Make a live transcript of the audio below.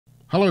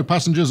Hello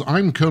passengers,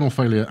 I'm Colonel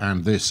Failure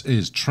and this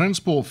is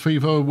Transport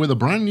Fever with a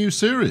brand new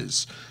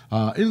series.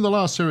 In the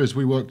last series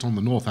we worked on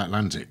the North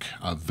Atlantic,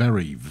 a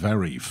very,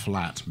 very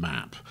flat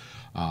map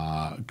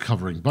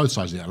covering both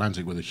sides of the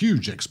Atlantic with a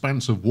huge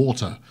expanse of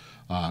water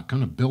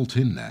kind of built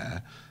in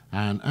there.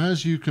 And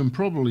as you can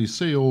probably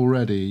see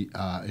already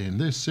in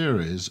this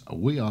series,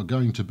 we are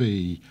going to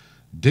be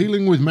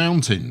dealing with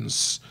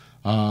mountains.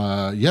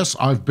 Yes,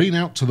 I've been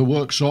out to the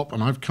workshop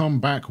and I've come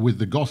back with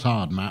the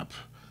Gotthard map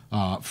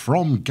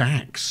from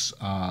GAX.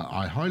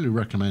 I highly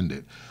recommend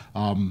it.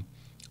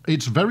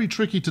 It's very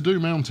tricky to do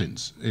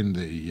mountains in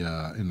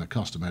the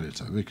custom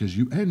editor because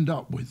you end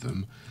up with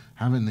them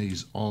having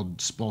these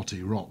odd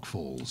spotty rock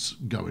falls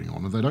going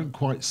on and they don't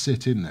quite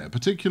sit in there,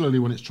 particularly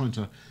when it's trying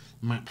to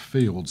map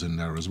fields in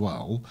there as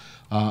well.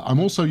 I'm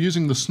also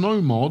using the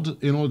snow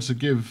mod in order to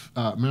give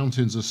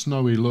mountains a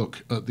snowy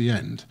look at the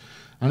end.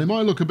 And it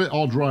might look a bit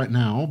odd right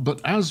now, but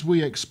as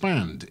we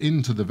expand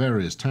into the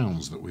various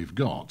towns that we've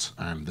got,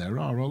 and there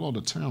are a lot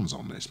of towns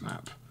on this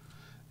map,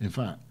 in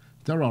fact,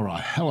 there are a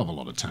hell of a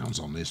lot of towns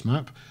on this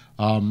map,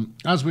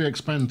 as we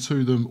expand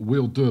to them,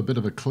 we'll do a bit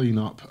of a clean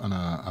up and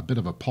a bit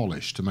of a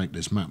polish to make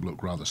this map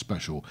look rather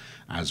special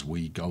as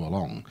we go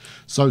along.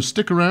 So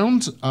stick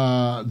around,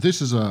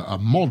 this is a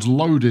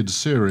mod-loaded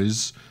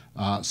series,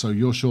 so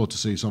you're sure to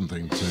see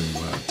something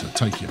to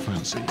take your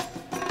fancy.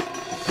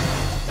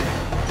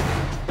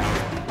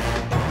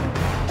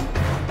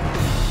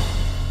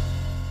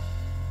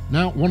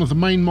 Now, one of the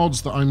main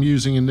mods that I'm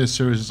using in this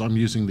series is I'm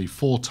using the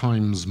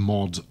 4x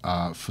mod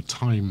for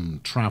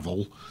time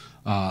travel.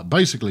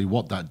 Basically,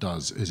 what that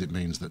does is it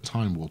means that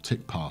time will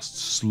tick past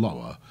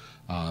slower.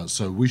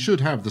 So we should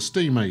have the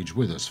steam age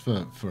with us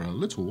for a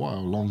little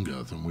while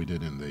longer than we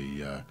did in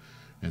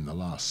the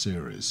last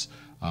series.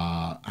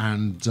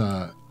 And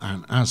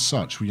as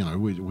such,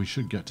 we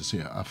should get to see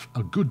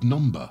a good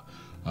number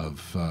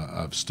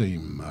of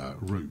steam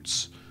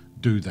routes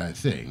do their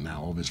thing.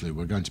 Now, obviously,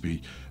 we're going to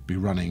be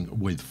running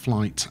with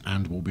flight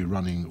and we'll be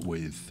running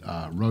with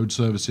road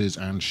services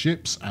and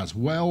ships as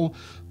well.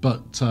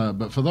 But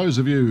for those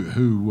of you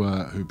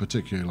who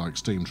particularly like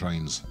steam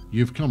trains,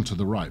 you've come to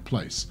the right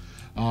place.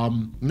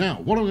 Now,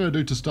 what I'm going to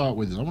do to start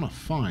with is I want to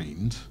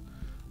find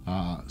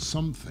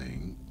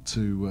something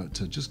to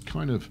just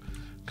kind of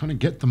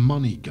get the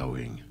money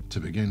going to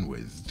begin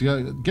with.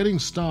 Getting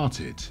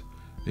started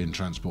in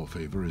Transport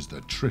Fever is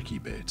the tricky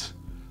bit.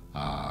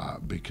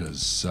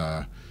 Because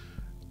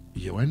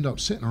you end up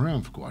sitting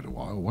around for quite a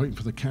while waiting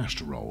for the cash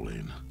to roll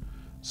in.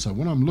 So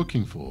what I'm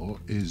looking for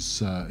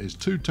is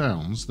two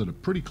towns that are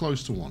pretty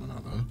close to one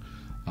another,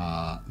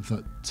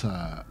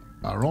 that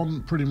are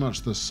on pretty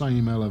much the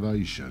same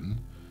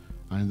elevation.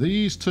 And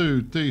these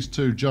two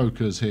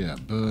jokers here,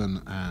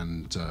 Bern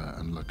and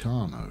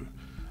Locarno,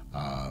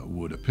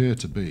 would appear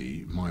to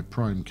be my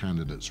prime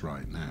candidates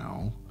right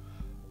now.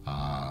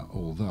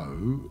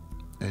 Although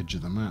edge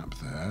of the map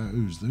there.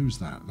 Who's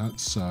that?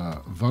 That's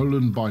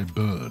Volan by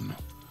Bern.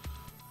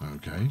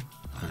 Okay,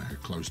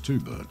 close to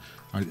Bern.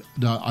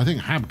 I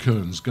think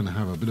Habkern's going to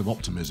have a bit of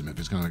optimism if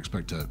it's going to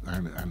expect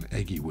an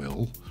eggy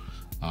will.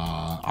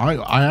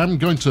 I am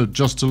going to,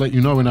 just to let you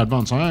know in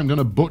advance, I am going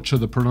to butcher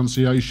the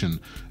pronunciation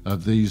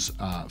of these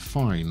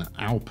fine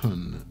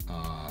Alpen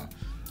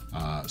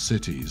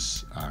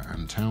cities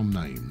and town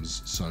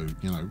names. So,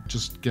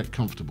 just get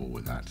comfortable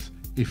with that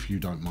if you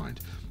don't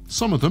mind.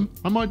 Some of them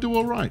I might do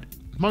all right.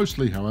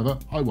 Mostly, however,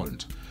 I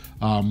won't.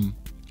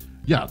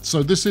 Yeah,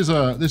 so this is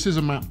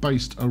a map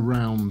based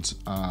around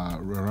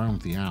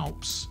the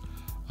Alps,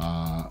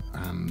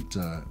 and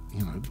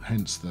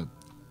hence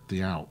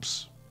the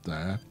Alps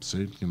there.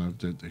 See,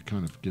 it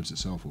kind of gives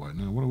itself away.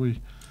 Now, what do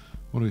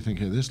we think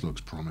here? This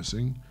looks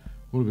promising.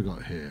 What have we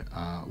got here?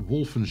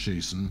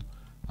 Wolfenschiessen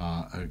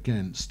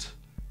against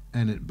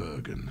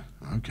Ennetbergen.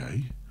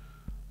 Okay.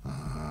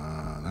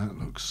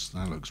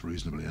 That looks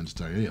reasonably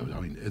entertaining. Yeah,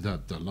 I mean,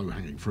 the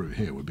low-hanging fruit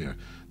here would be a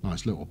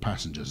nice little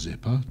passenger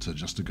zipper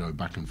to go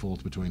back and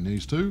forth between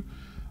these two.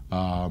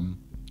 I mean,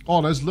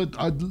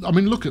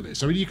 look at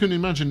this. I mean, you can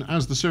imagine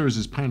as the series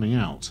is panning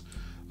out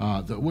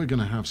that we're going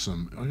to have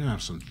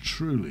some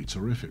truly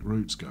terrific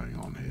routes going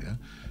on here.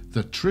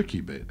 The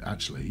tricky bit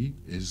actually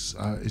is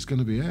going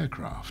to be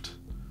aircraft.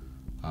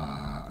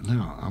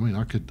 Now, I mean,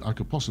 I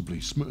could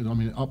possibly smooth. I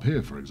mean, up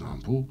here, for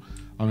example,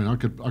 I mean, I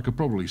could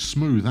probably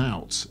smooth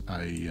out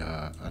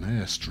an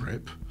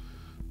airstrip,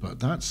 but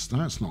that's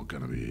not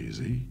going to be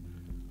easy.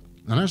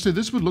 And actually,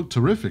 this would look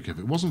terrific if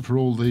it wasn't for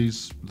all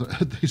these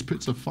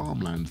bits of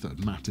farmland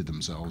that matted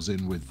themselves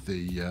in with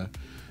the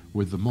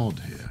mod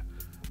here.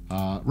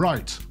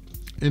 Right,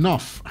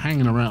 enough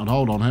hanging around.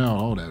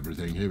 Hold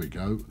everything. Here we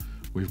go.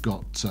 We've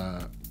got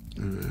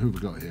who have we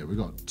got here? We've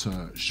got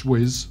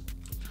Schwiz.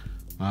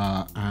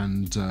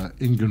 And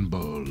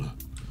Ingenböl.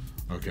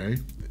 Okay,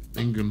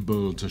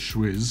 Ingenböl to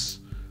Schwiz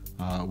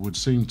would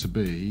seem to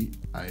be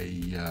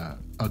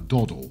a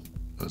doddle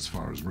as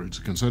far as routes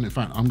are concerned. In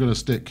fact, I'm going to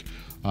stick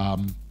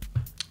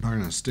I'm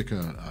going to stick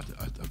a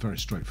very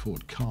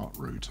straightforward cart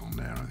route on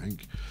there, I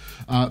think.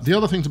 The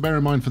other thing to bear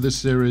in mind for this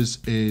series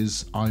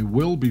is I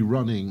will be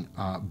running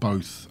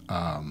both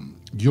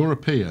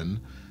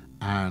European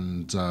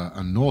and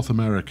North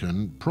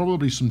American,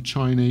 probably some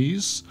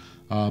Chinese,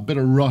 a bit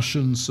of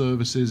Russian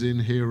services in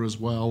here as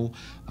well,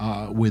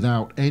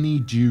 without any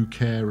due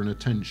care and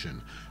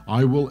attention.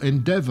 I will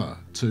endeavour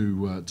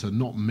to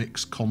not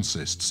mix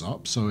consists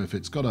up. So if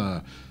it's got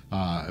a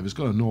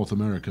North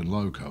American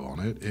logo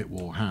on it, it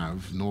will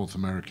have North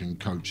American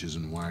coaches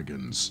and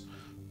wagons,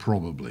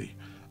 probably.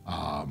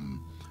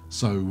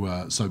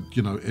 So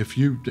you know, if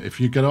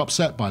you get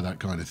upset by that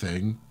kind of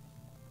thing,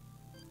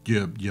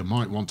 you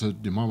might want to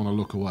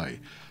look away.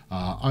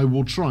 I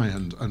will try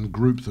and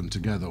group them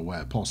together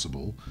where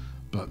possible,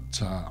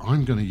 but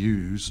I'm going to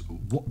use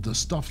the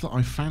stuff that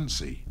I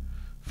fancy,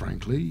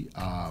 frankly.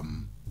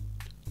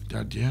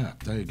 Yeah,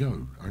 there you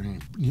go. I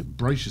mean,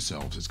 brace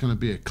yourselves. It's going to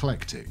be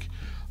eclectic.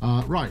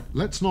 Right,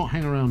 let's not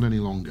hang around any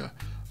longer.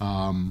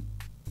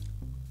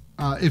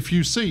 If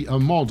you see a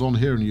mod on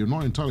here and you're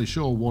not entirely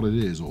sure what it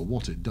is or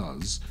what it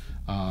does,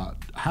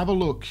 have a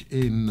look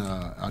in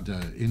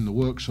the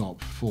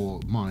workshop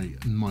for my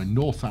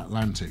North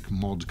Atlantic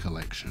mod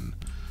collection.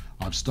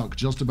 I've stuck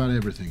just about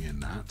everything in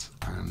that,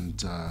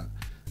 and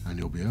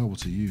you'll be able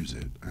to use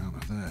it out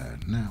of there.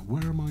 Now,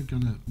 where am I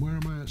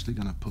actually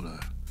gonna put a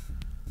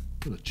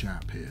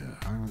chap here?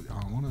 I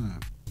want to,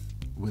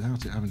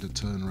 without it having to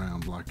turn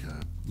around like a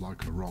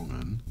wrong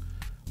un.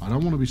 I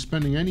don't want to be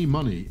spending any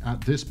money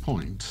at this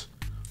point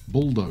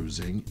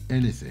bulldozing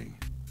anything.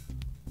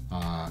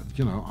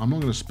 You know, I'm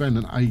not going to spend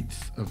an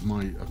eighth of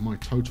my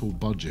total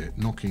budget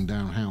knocking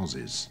down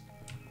houses.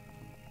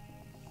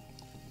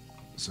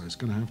 So it's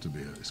going to have to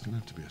be a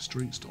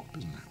street stop,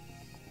 isn't it?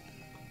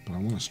 But I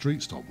want a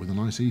street stop with a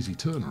nice easy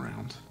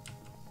turnaround.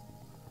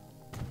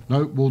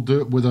 No, we'll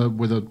do it with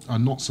a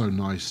not so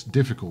nice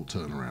difficult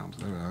turnaround.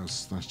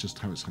 That's just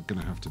how it's going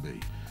to have to be,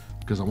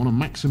 because I want to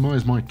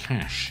maximise my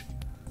cash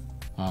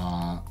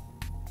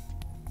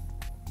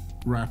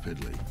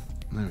rapidly.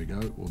 There we go.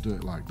 We'll do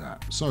it like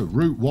that. So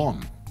Route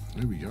 1.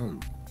 There we go.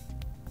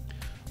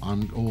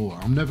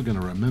 I'm never going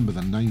to remember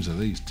the names of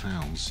these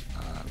towns.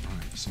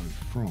 Right. So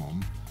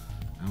from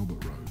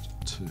Albert Road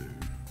to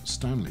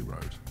Stanley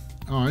Road.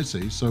 Oh, I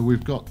see. So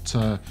we've got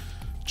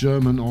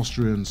German,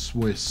 Austrian,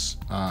 Swiss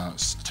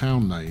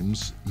town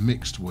names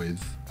mixed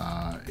with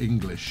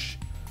English,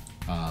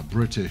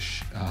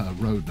 British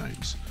road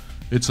names.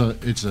 It's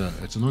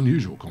an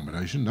unusual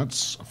combination,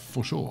 that's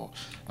for sure.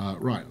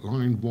 Right,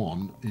 line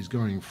 1 is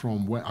going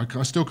from where I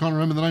still can't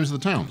remember the names of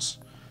the towns.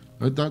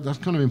 That's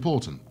kind of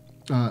important.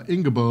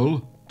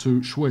 Ingerbol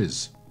to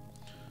Schwyz.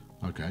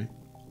 Okay.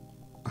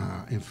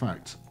 In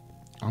fact,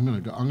 I'm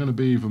gonna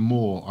be even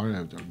more.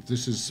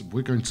 This is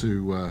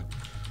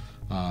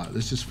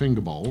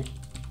Fingerbol,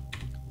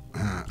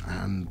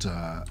 and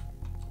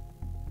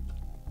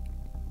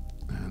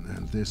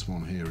this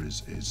one here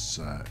is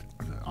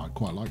I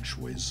quite like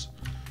Schwyz,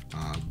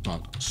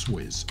 but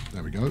Swizz.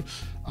 There we go.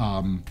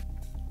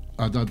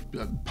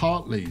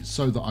 Partly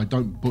so that I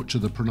don't butcher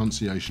the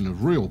pronunciation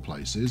of real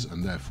places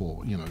and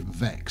therefore, you know,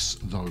 vex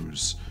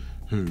those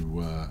who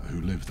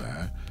live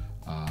there.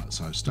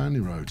 So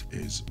Stanley Road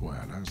is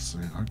where? That's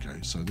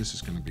okay. So this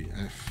is going to be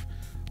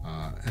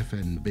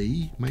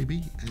FNB,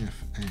 maybe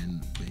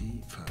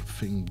FNB for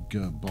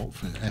Fingerbol,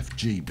 for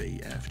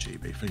FGB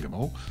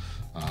Fingerbol,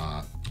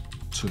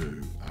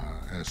 to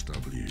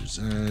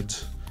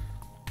SWZ,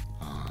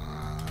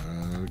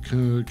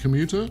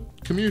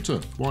 commuter,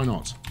 why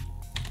not?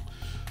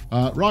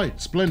 Right,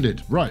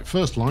 splendid. Right,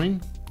 first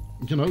line.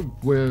 You know,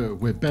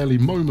 we're barely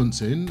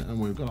moments in, and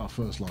we've got our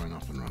first line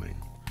up and running.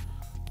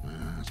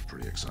 That's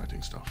pretty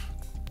exciting stuff.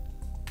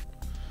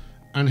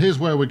 And here's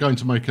where we're going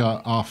to make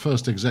our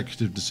first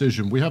executive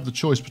decision. We have the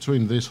choice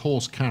between this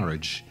horse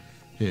carriage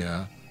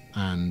here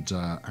and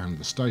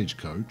the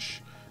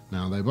stagecoach.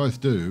 Now they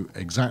both do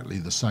exactly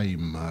the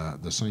same.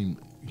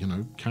 You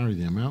know, carry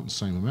the amount, the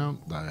same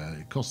amount.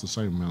 They cost the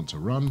same amount to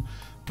run,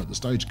 but the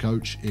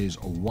stagecoach is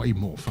way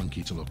more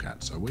funky to look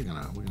at. So we're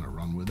gonna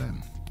run with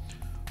them.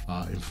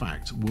 In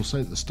fact, we'll say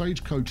that the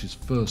stagecoach is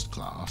first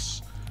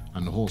class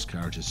and the horse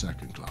carriage is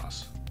second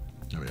class.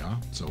 There we are.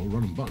 So we'll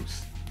run them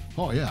both.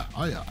 Oh yeah,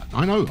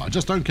 I know. I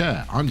just don't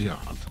care. I'm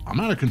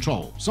out of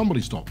control. Somebody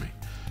stop me.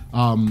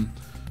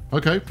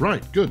 Okay,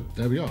 right, good.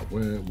 There we are.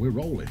 We're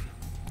rolling.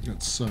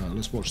 Let's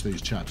watch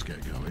these chaps get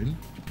going.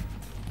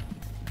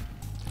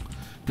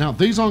 Now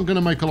these aren't going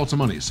to make a lot of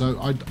money, so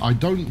I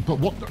don't. But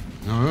what?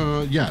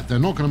 Yeah, they're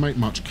not going to make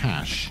much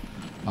cash.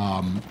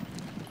 But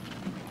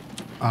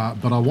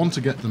I want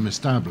to get them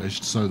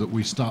established so that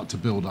we start to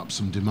build up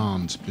some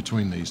demand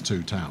between these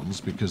two towns,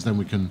 because then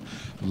we can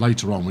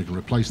later on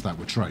replace that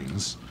with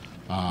trains,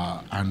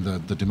 and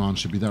the demand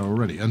should be there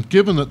already. And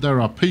given that there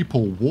are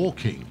people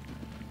walking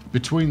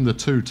between the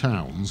two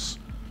towns,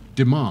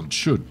 demand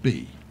should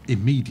be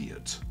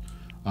immediate.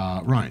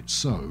 Right,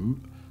 so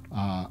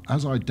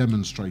as I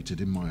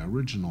demonstrated in my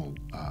original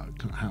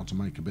how to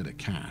make a bit of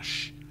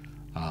cash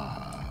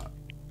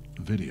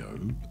video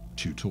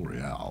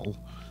tutorial,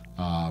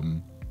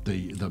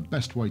 The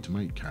best way to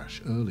make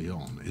cash early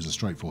on is a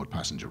straightforward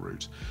passenger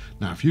route.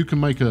 Now, if you can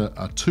make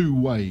a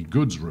two-way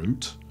goods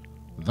route,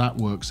 that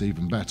works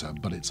even better,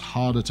 but it's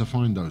harder to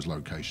find those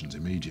locations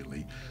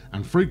immediately,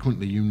 and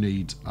frequently you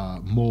need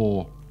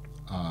more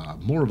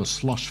of a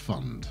slush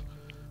fund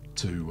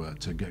to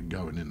get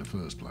going in the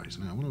first place.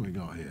 Now, what have we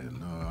got here?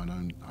 No,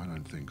 I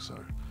don't think so.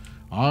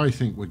 I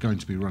think we're going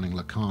to be running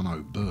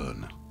Locarno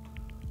Burn,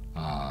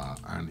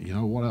 and you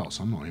know what else?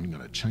 I'm not even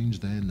going to change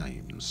their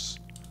names.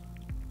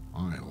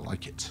 I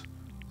like it.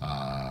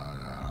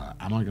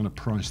 Am I going to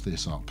price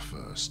this up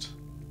first?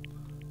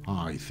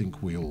 I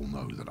think we all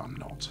know that I'm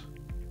not.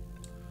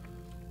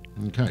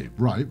 Okay,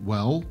 right,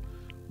 well,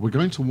 we're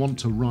going to want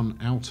to run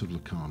out of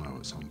Locarno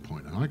at some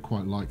point, and I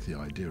quite like the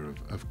idea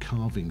of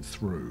carving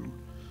through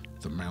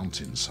the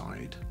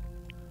mountainside.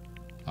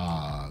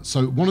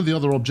 So one of the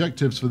other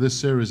objectives for this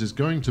series is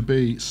going to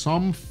be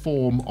some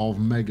form of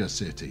mega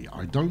city.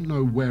 I don't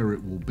know where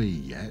it will be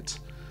yet,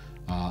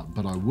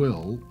 but I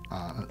will,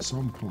 at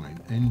some point,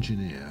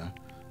 engineer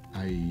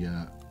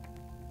a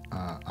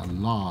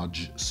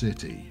large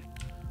city,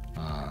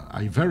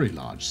 a very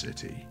large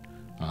city,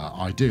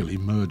 ideally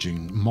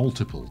merging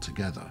multiple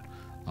together.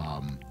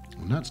 And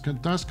that's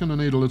going to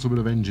need a little bit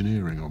of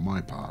engineering on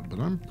my part, but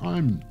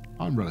I'm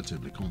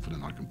relatively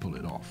confident I can pull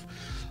it off.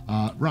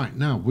 Right,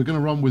 now we're going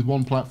to run with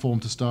one platform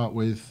to start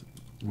with,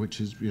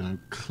 which is, you know,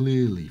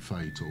 clearly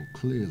fatal,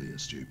 clearly a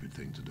stupid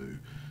thing to do.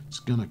 It's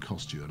going to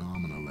cost you an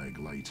arm and a leg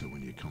later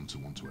when you come to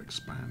want to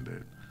expand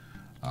it.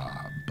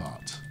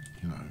 But,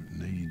 you know,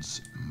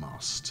 needs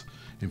must.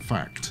 In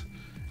fact,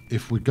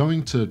 if we're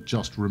going to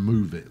just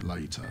remove it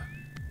later,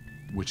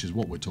 which is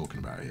what we're talking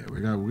about here,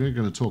 we're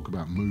going to talk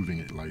about moving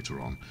it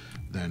later on,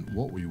 then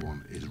what we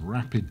want is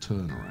rapid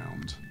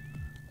turnaround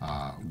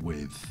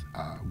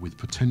with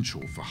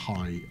potential for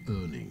high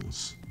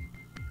earnings.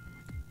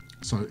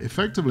 So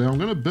effectively, I'm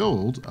going to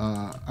build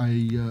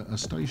a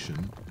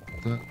station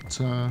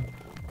that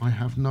I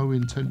have no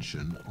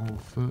intention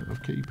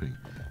of keeping,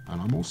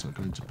 and I'm also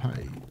going to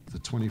pay the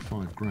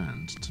 25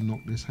 grand to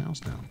knock this house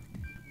down.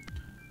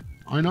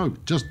 I know,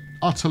 just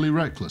utterly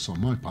reckless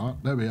on my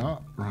part. There we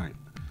are. Right,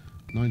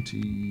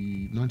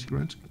 90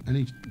 grand.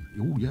 Any?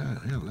 Oh yeah,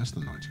 less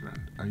than 90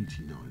 grand.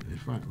 89. In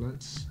fact,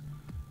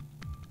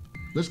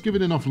 let's give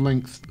it enough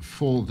length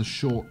for the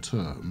short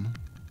term.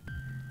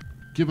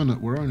 Given that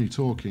we're only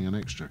talking an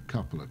extra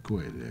couple of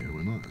quid here,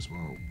 we might as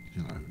well,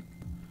 you know,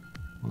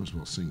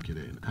 sink it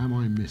in. Am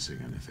I missing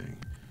anything?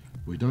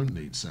 We don't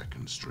need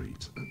Second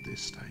Street at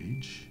this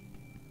stage.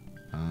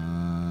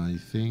 I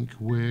think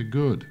we're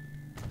good.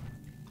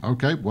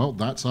 Okay, well,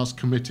 that's us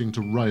committing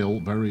to rail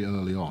very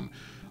early on.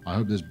 I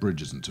hope this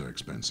bridge isn't too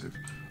expensive.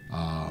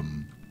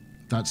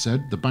 That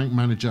said, the bank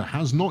manager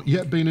has not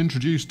yet been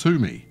introduced to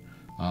me.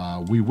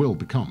 We will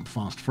become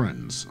fast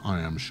friends,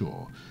 I am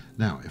sure.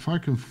 Now, if I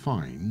can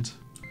find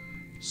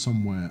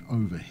somewhere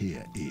over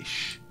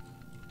here-ish,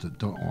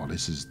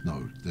 these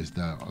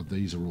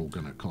are all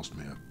going to cost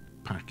me a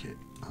packet.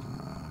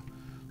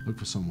 Look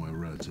for somewhere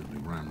relatively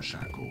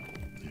ramshackle.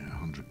 Yeah,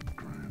 100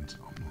 grand.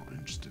 I'm not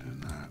interested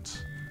in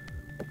that.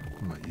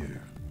 What about you?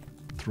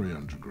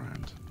 300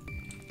 grand.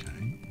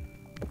 Okay.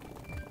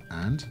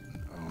 And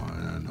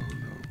no.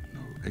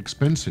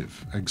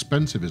 Expensive.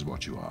 Expensive is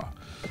what you are.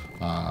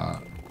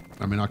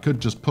 I mean, I could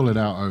just pull it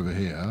out over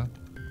here,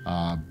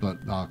 but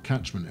our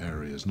catchment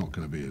area is not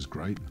going to be as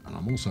great, and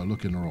I'm also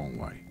looking the wrong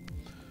way.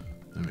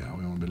 There we are.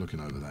 We want to be looking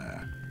over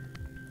there.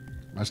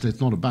 Actually, it's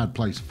not a bad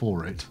place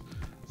for it.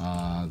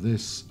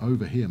 This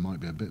over here might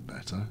be a bit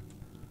better,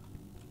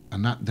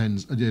 and that then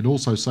it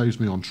also saves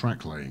me on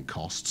track laying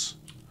costs,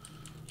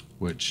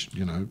 which,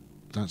 you know,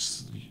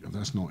 that's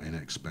not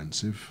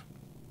inexpensive.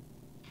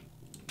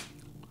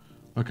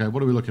 Okay,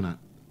 what are we looking at?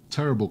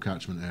 Terrible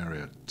catchment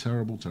area.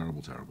 Terrible.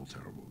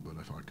 But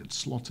if I could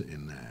slot it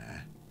in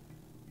there.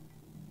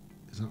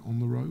 Is that on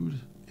the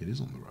road? It is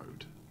on the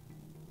road.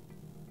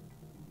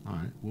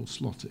 Alright, we'll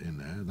slot it in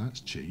there. That's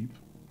cheap.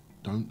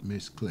 Don't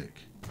misclick.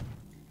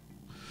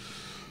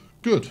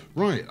 Good.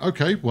 Right.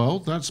 Okay, well,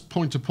 that's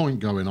point-to-point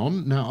going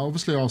on. Now,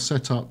 obviously, I'll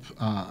set up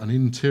an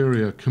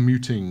interior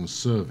commuting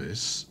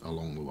service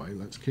along the way.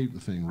 Let's keep the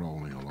thing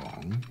rolling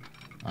along.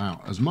 Now,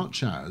 as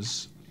much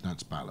as...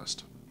 That's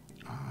ballast.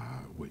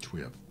 Which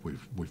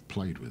we've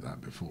played with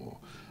that before.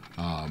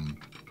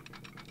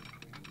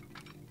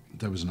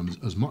 There was an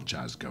as much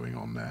as going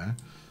on there.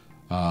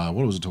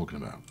 What was I talking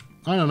about?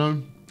 I don't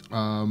know.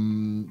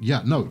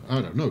 Yeah, no,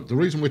 I don't know. The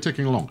reason we're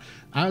ticking along,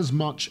 as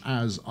much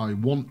as I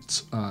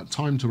want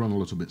time to run a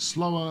little bit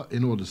slower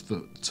in order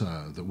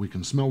that we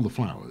can smell the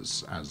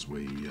flowers as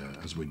we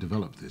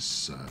develop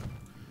this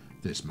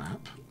this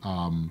map.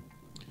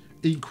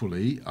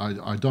 Equally,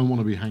 I don't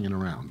want to be hanging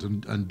around,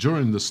 and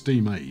during the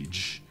Steam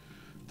age,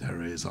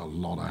 there is a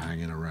lot of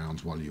hanging around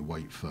while you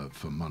wait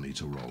for money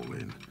to roll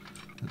in.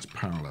 Let's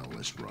parallel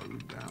this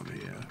road down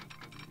here.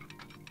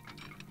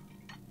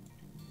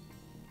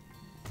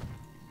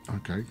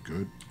 Okay,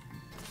 good.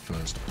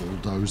 First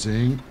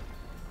bulldozing.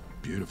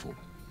 Beautiful.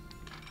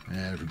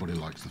 Everybody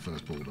likes the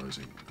first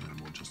bulldozing. And then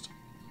we'll just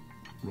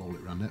Roll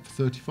it around there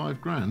for 35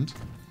 grand.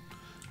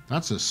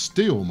 That's a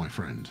steal, my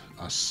friend.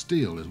 A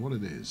steal is what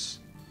it is.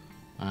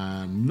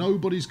 And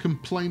nobody's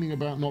complaining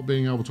about not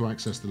being able to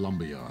access the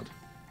lumberyard.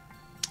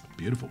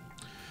 Beautiful.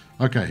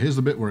 Okay, here's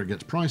the bit where it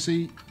gets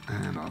pricey.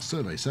 And our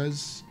survey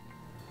says...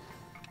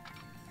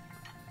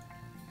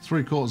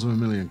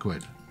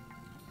 £750,000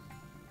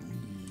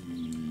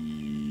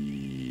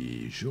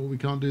 Sure we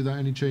can't do that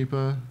any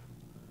cheaper?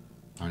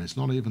 And it's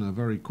not even a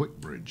very quick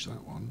bridge,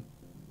 that one.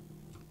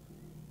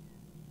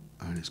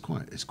 And it's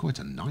quite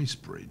a nice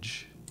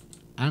bridge.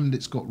 And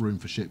it's got room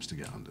for ships to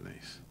get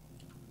underneath.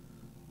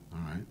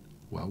 Alright,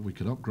 well, we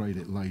could upgrade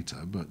it later,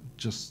 but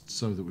just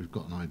so that we've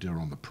got an idea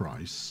on the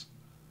price.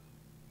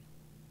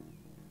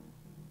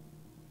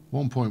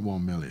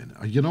 1.1 million.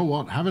 You know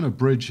what? Having a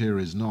bridge here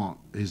is not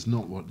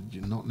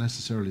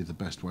necessarily the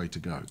best way to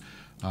go.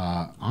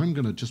 I'm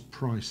going to just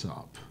price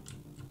up,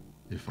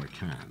 if I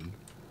can,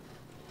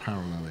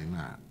 paralleling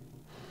that.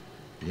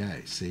 Yeah,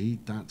 see,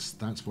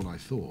 that's what I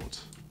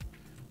thought.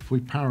 If we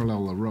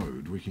parallel the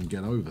road, we can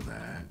get over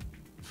there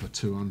for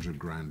 200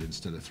 grand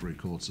instead of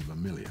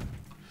 $750,000.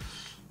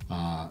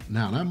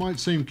 Now, that might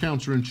seem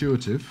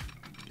counterintuitive.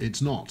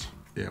 It's not,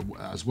 yeah,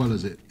 as well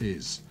as it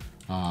is.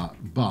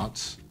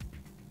 But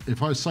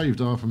if I saved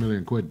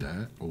 £500,000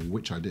 there, or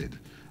which I did,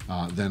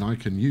 then I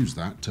can use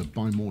that to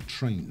buy more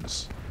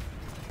trains.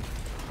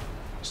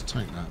 Let's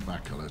take that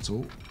back a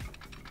little.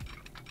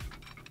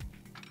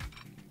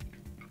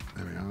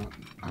 There we are.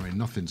 I mean,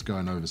 nothing's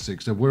going over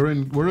 60. We're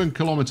in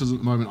kilometres at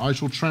the moment. I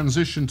shall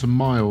transition to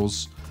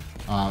miles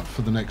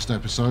for the next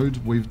episode.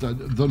 We've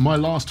done my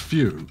last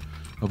few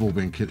have all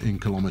been in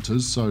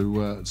kilometres,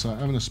 so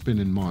having a spin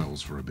in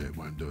miles for a bit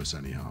won't do us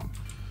any harm.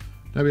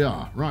 There we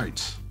are.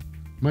 Right,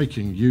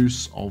 making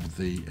use of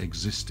the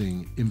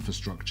existing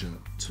infrastructure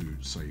to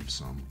save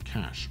some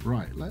cash.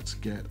 Right, let's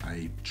get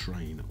a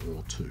train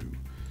or two,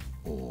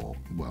 or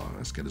well,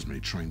 let's get as many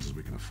trains as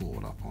we can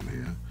afford up on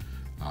here.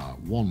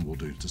 One will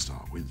do to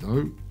start with,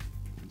 though.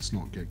 Let's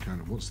not get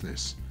kind of... What's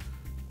this?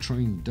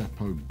 Train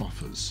depot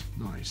buffers.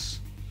 Nice.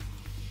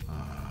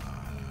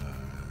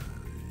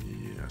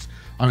 Yes.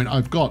 I mean,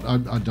 I've got...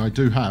 I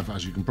do have,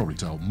 as you can probably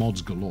tell,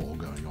 mods galore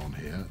going on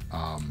here.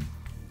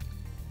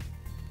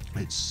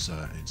 It's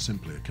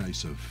simply a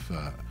case of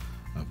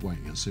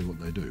waiting and see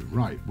what they do.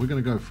 Right, we're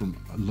going to go from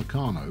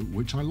Locarno,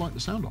 which I like the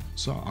sound of,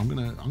 so I'm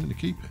going to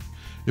keep it.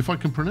 If I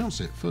can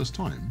pronounce it first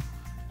time...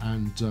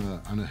 And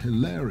a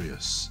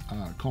hilarious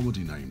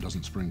comedy name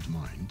doesn't spring to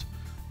mind,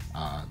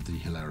 the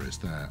hilarious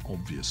there,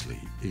 obviously,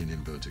 in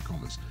inverted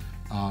commas,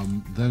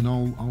 then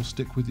I'll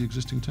stick with the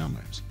existing town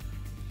names.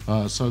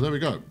 So there we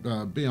go.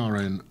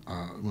 BRN,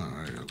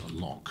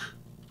 lock.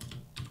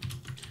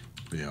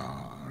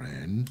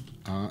 BRN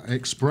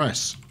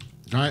Express.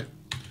 Right?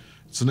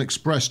 It's an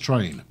express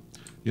train.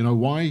 You know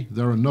why?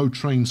 There are no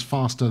trains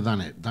faster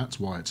than it. That's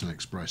why it's an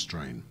express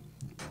train.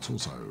 It's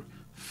also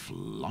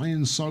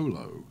flying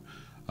solo.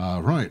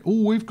 Right,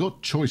 oh, we've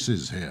got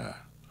choices here.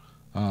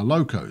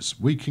 Locos,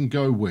 we can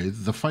go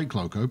with the fake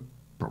loco,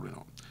 probably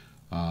not.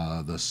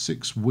 The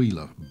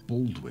six-wheeler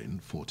Baldwin,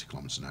 40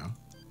 kilometers an hour,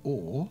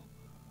 or...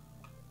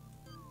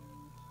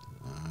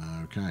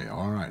 Okay,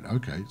 alright,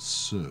 okay,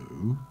 so...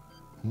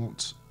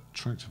 What?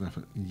 Attractive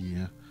effort,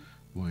 yeah,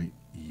 wait,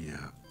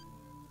 yeah.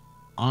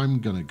 I'm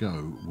going to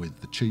go with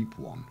the cheap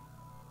one.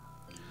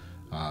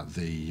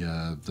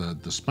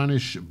 The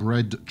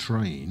Spanish-bred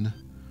train...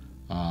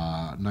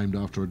 named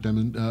after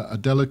a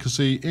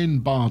delicacy in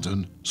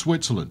Baden,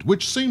 Switzerland,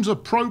 which seems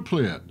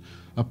appropriate.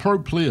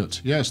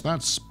 Appropriate, yes,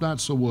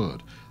 that's a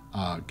word,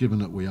 given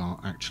that we are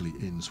actually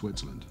in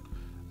Switzerland.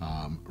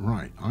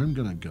 Right, I'm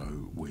going to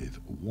go with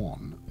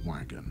one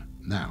wagon.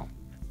 Now,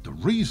 the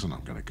reason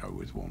I'm going to go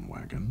with one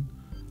wagon...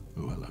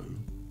 Oh, hello.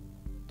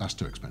 That's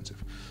too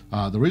expensive.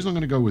 The reason I'm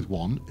going to go with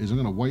one is I'm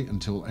going to wait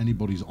until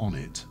anybody's on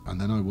it, and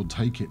then I will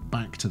take it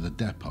back to the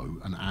depot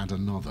and add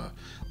another.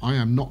 I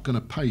am not going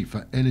to pay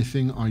for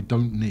anything I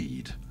don't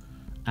need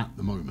at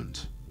the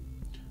moment.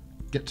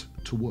 Get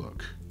to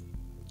work.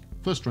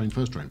 First train,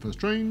 first train, first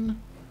train.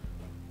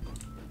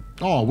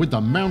 Oh, with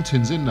the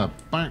mountains in the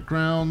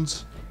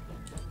background.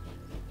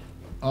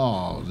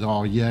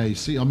 Oh, yeah.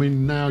 See, I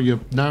mean, now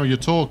you're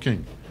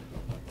talking.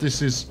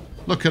 This is...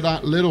 Look at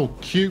that little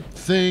cute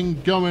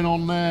thing going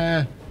on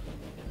there.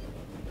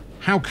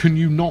 How can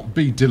you not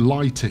be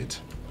delighted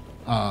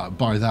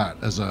by that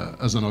as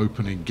an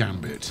opening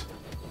gambit?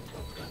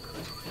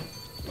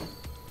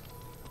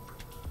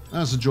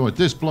 That's a joy.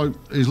 This bloke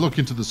is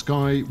looking to the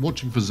sky,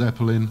 watching for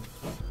Zeppelin.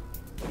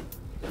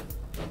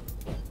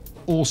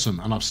 Awesome,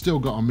 and I've still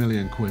got £1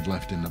 million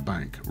left in the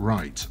bank.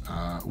 Right,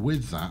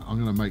 with that,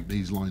 I'm going to make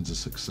these lines a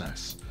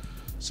success.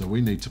 So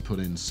we need to put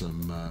in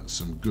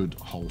some good,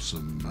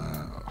 wholesome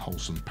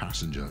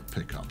passenger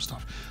pickup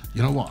stuff.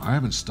 You know what? I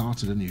haven't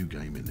started a new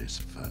game in this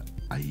for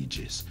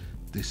ages.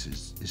 This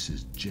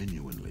is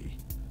genuinely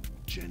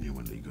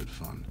good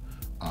fun.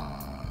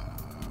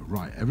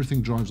 Right,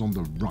 everything drives on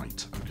the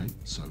right. Okay,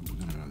 so we're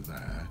going to go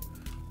there,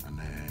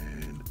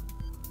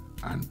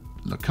 and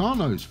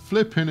Locarno's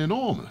flipping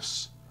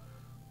enormous.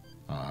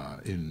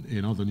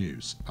 in other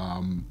news.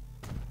 And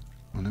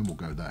then we'll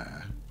go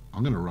there.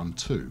 I'm going to run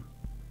 2.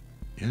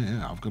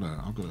 Yeah, I've got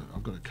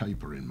a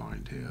caper in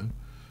mind here.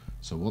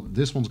 So what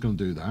this one's going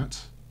to do that,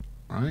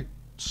 right?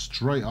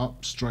 Straight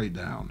up, straight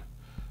down,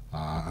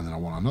 and then I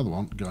want another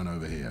one going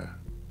over here.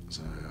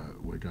 So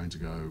we're going to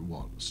go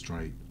what?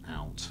 Straight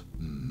out.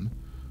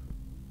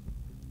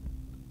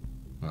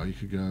 Well, you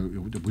could go.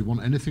 We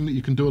want anything that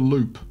you can do a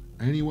loop.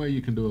 Anywhere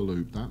you can do a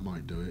loop, that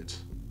might do it.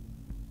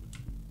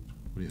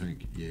 What do you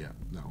think? Yeah,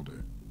 that'll do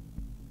it.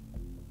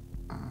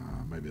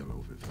 Maybe a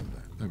little bit further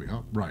there. There we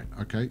go. Right,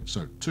 okay,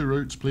 so 2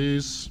 routes,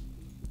 please.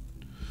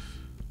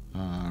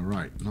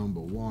 Right,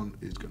 number 1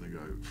 is going to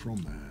go from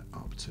there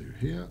up to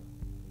here.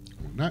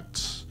 Like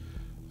that.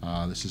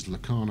 This is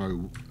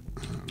Locarno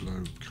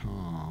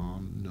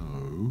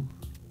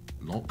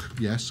Lock.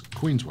 Yes,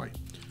 Queensway.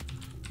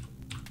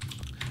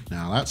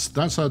 Now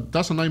that's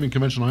a naming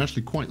convention I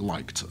actually quite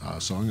liked,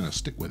 so I'm going to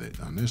stick with it.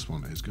 And this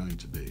one is going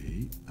to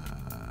be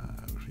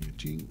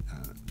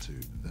to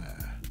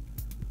there.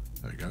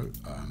 There we go.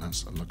 And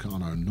that's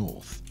Locarno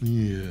North.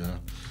 Yeah,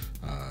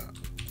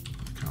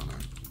 Locarno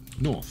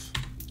North.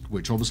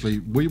 Which obviously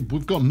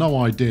we've got no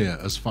idea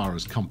as far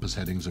as compass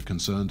headings are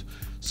concerned,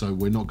 so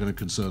we're not going to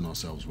concern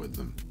ourselves with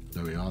them.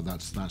 There we are.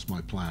 That's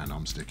my plan.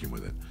 I'm sticking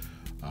with it.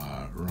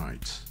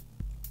 Right.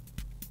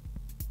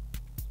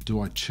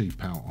 Do I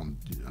cheap out on...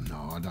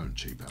 No, I don't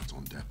cheap out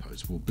on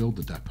depots. We'll build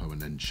the depot and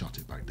then shut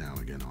it back down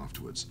again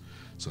afterwards,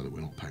 so that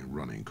we're not paying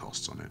running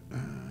costs on it.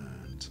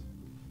 And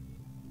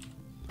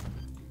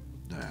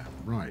there.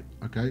 Right.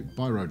 Okay.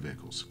 Buy road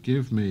vehicles.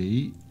 Give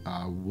me...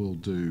 we'll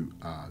do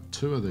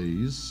 2 of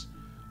these.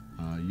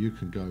 You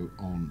can go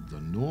on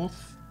the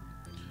north,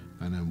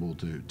 and then we'll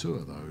do 2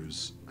 of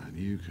those, and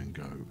you can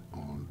go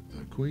on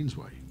the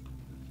Queensway.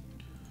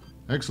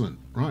 Excellent.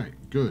 Right,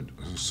 good.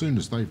 As soon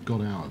as they've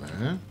got out of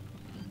there,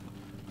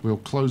 we'll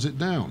close it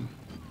down.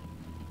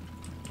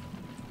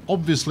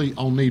 Obviously,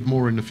 I'll need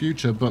more in the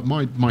future, but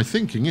my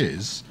thinking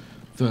is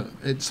that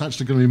it's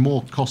actually going to be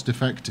more cost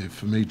effective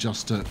for me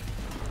just to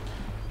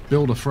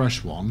build a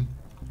fresh one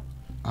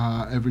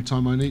every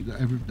time I need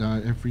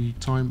every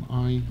time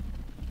I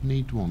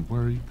need one.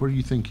 Where are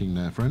you thinking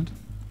there, friend?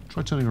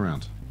 Try turning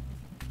around.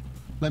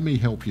 Let me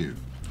help you.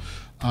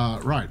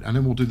 Right, and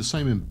then we'll do the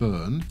same in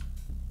Bern,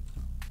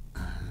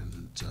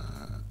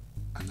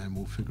 and then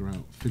we'll figure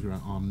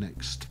out our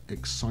next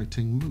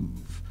exciting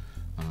move.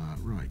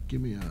 Right,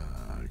 give me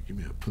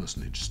a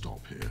personage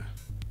stop here.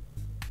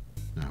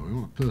 Now we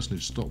want a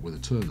personage stop with a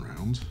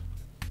turnaround.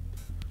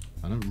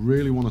 I don't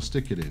really want to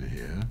stick it in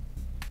here.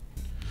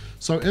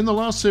 So in the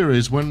last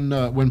series,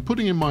 when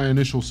putting in my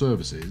initial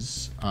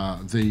services,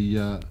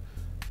 the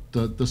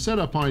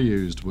setup I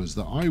used was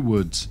that I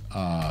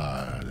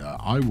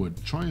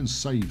would try and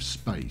save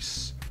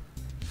space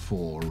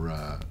for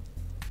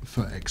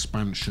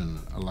expansion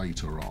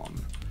later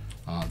on.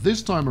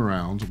 This time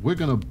around, we're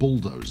going to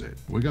bulldoze it.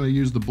 We're going to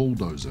use the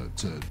bulldozer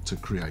to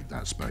create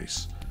that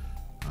space.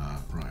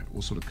 Right,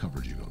 what sort of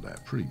coverage you got there?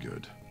 Pretty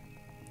good.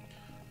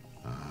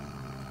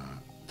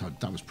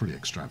 That was pretty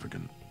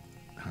extravagant,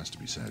 has to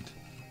be said.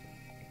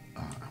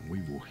 And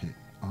we will hit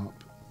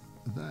up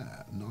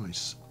there.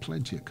 Nice,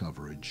 plenty of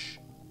coverage.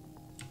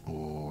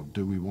 Or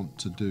do we want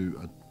to do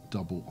a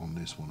double on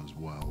this one as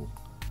well?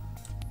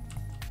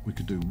 We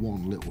could do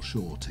one little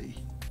shorty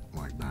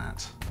like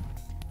that,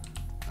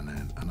 and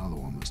then another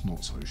one that's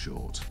not so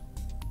short,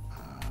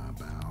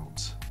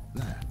 about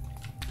there.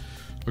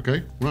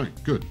 Okay, right,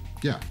 good.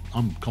 Yeah,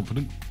 I'm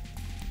confident.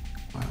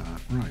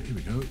 Right, here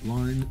we go.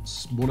 Line,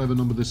 whatever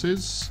number this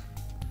is,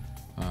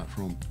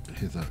 from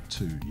hither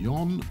to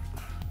yon.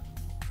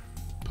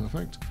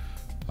 Perfect.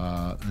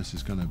 This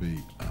is going to be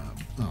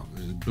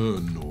this is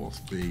Bern North,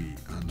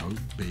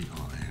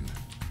 B-R-N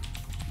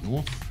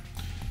North.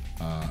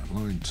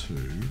 Line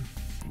 2.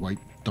 Wait,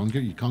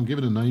 you can't give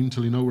it a name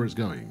till you know where it's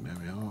going. There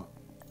we are.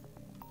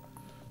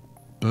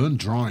 Bern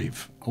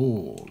Drive.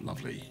 Oh,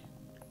 lovely.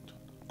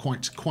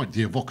 Quite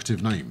the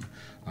evocative name.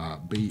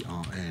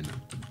 B-R-N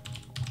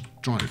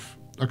Drive.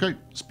 Okay,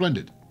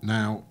 splendid.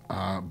 Now,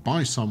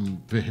 buy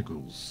some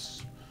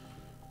vehicles.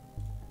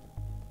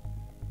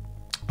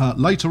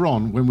 Later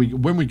on,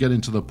 when we get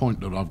into the point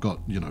that I've got,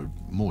 you know,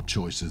 more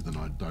choices than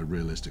I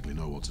realistically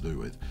know what to do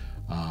with,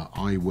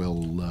 I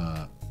will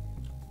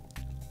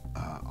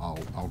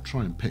I'll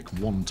try and pick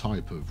one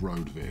type of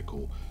road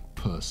vehicle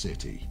per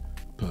city,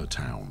 per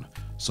town,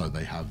 so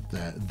they have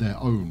their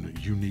own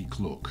unique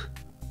look,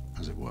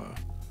 as it were.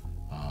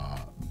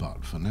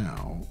 But for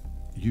now,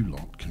 you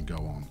lot can go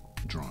on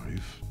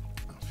drive.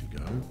 Off you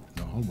go.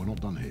 No, we're not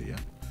done here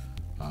yet.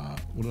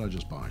 What did I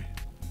just buy?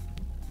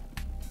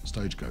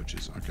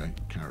 Stagecoaches. Okay,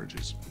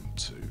 carriages.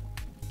 2.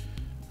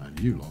 And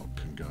you lot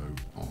can go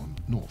on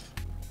north.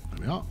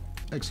 There we are.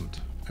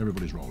 Excellent.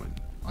 Everybody's rolling.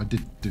 I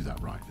did do that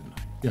right, didn't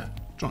I? Yeah,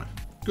 drive.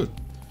 Good.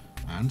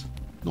 And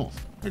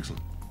north.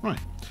 Excellent. Right.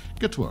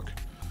 Get to work.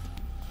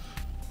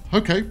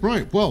 Okay,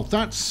 right. Well,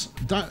 that's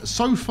that.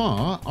 So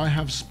far, I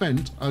have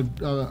spent a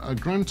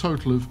grand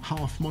total of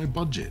half my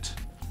budget.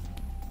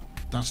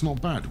 That's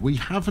not bad. We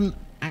haven't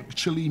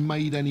actually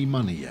made any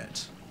money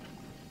yet.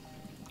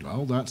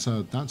 Well, that's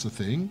a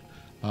thing.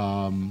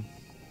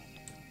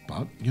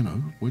 But you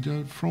know,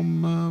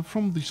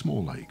 from the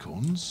small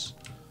acorns,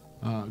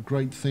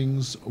 great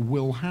things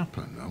will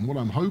happen. And what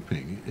I'm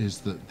hoping is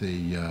that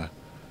the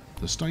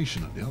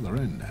station at the other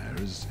end there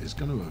is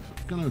going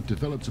to have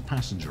developed a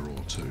passenger or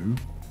two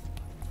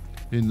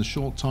in the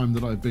short time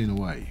that I've been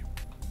away.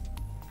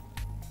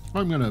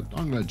 I'm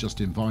gonna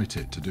just invite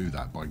it to do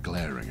that by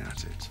glaring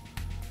at it.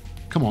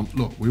 Come on,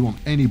 look, we want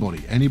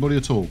anybody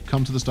at all.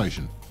 Come to the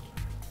station.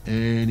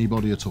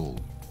 Anybody at all.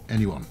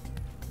 Anyone.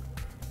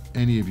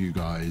 Any of you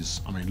guys.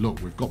 I mean,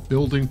 look, we've got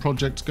building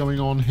projects going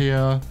on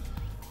here.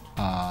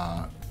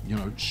 You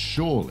know,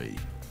 surely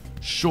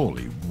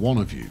one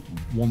of you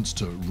wants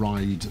to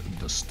ride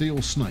the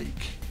Steel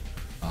Snake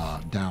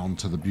down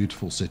to the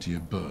beautiful city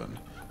of Bern.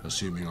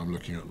 Assuming I'm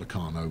looking at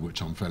Locarno,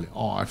 which I'm fairly...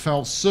 Oh, I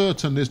felt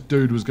certain this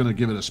dude was going to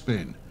give it a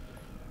spin.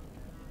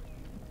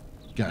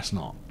 Guess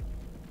not.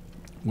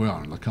 We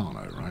are in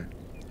Locarno, right?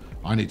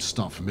 I need to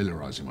start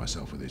familiarising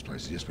myself with these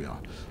places. Yes, we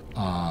are.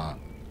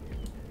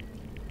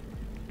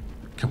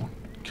 Come on.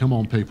 Come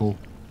on, people.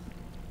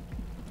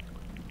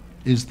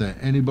 Is there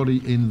anybody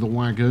in the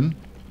wagon?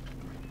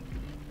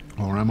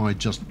 Or am I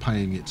just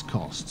paying its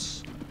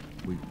costs?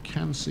 We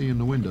can see in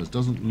the windows.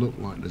 Doesn't look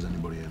like there's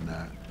anybody in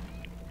there.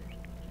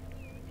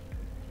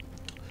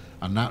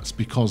 And that's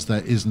because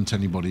there isn't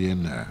anybody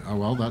in there. Oh,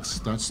 well,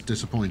 that's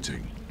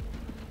disappointing.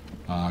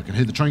 I can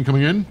hear the train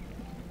coming in.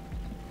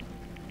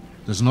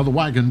 There's another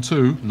wagon,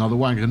 too. Another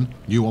wagon.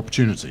 New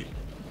opportunity.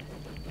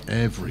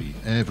 Every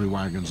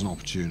wagon's an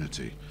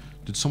opportunity.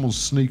 Did someone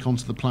sneak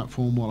onto the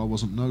platform while I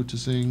wasn't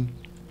noticing?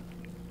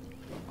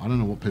 I don't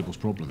know what people's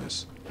problem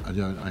is.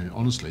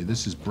 Honestly,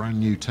 this is brand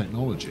new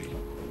technology.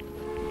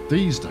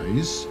 These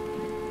days,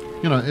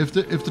 you know, if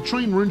the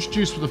train were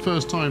introduced for the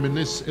first time in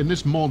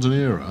this modern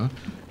era,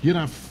 you'd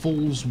have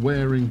fools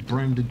wearing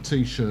branded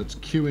T-shirts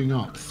queuing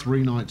up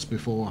 3 nights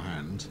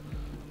beforehand.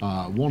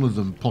 One of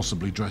them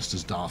possibly dressed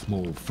as Darth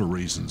Maul for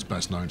reasons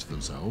best known to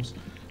themselves.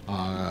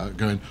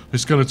 Going,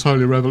 it's going to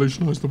totally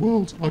revolutionise the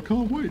world. I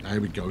can't wait.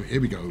 Here we go. Here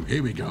we go.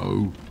 Here we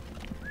go.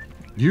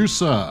 You,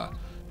 sir,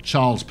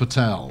 Charles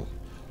Patel.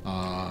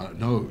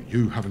 No,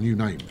 you have a new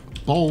name.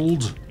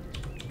 Bold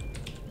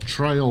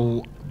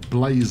Trail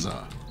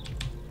Blazer.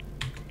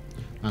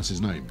 That's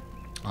his name.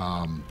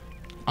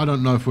 I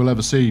don't know if we'll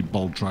ever see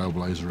Bold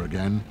Trailblazer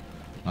again,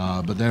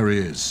 but there he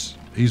is.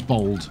 He's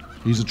bold.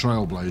 He's a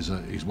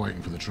trailblazer. He's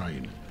waiting for the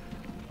train.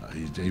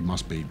 He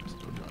must be...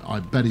 I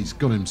bet he's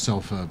got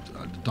himself a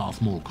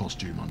Darth Maul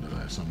costume under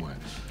there somewhere.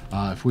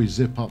 If we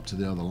zip up to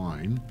the other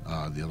line,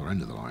 the other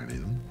end of the line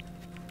even,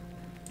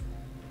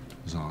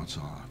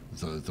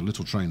 the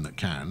little train that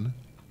can,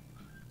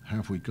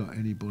 have we got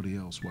anybody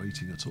else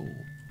waiting at all?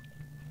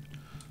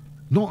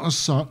 Not as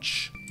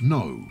such,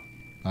 no.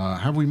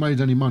 Have we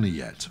made any money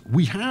yet?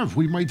 We have.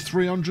 We made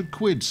 300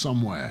 quid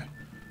somewhere.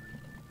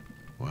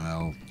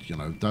 Well, you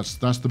know, that's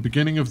the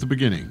beginning of the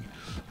beginning.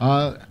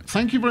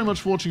 Thank you very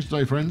much for watching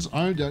today, friends.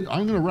 I'm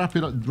going to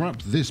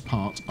wrap this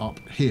part up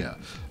here.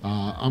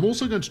 I'm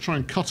also going to try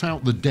and cut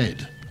out the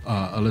dead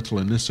a little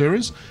in this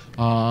series.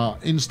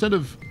 Instead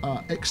of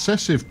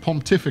excessive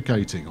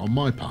pontificating on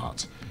my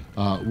part,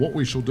 what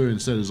we shall do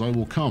instead is I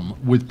will come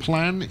with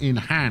plan in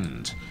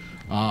hand.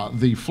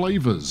 The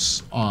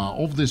flavours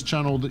of this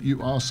channel that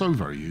you are so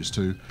very used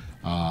to,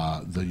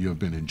 that you have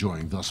been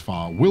enjoying thus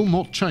far, will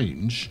not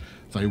change.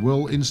 They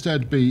will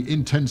instead be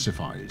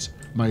intensified,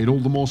 made all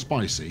the more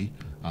spicy,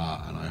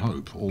 and I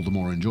hope all the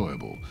more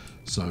enjoyable.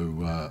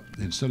 So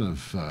instead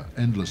of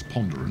endless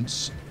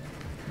ponderance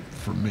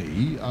from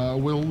me,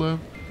 we'll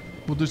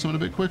do something a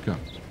bit quicker.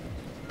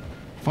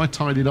 If I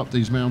tidied up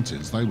these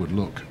mountains, they would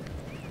look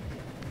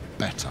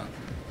better.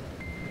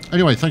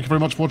 Anyway, thank you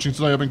very much for watching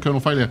today. I've been Colonel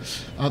Failure.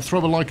 Throw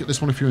a like at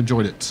this one if you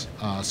enjoyed it.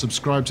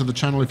 Subscribe to the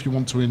channel if you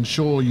want to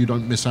ensure you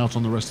don't miss out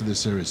on the rest of this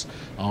series.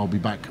 I'll be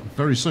back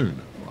very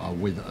soon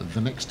with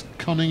the next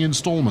cunning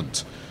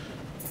installment.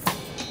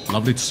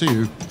 Lovely to see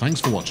you.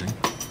 Thanks for watching.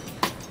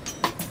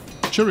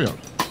 Cheerio.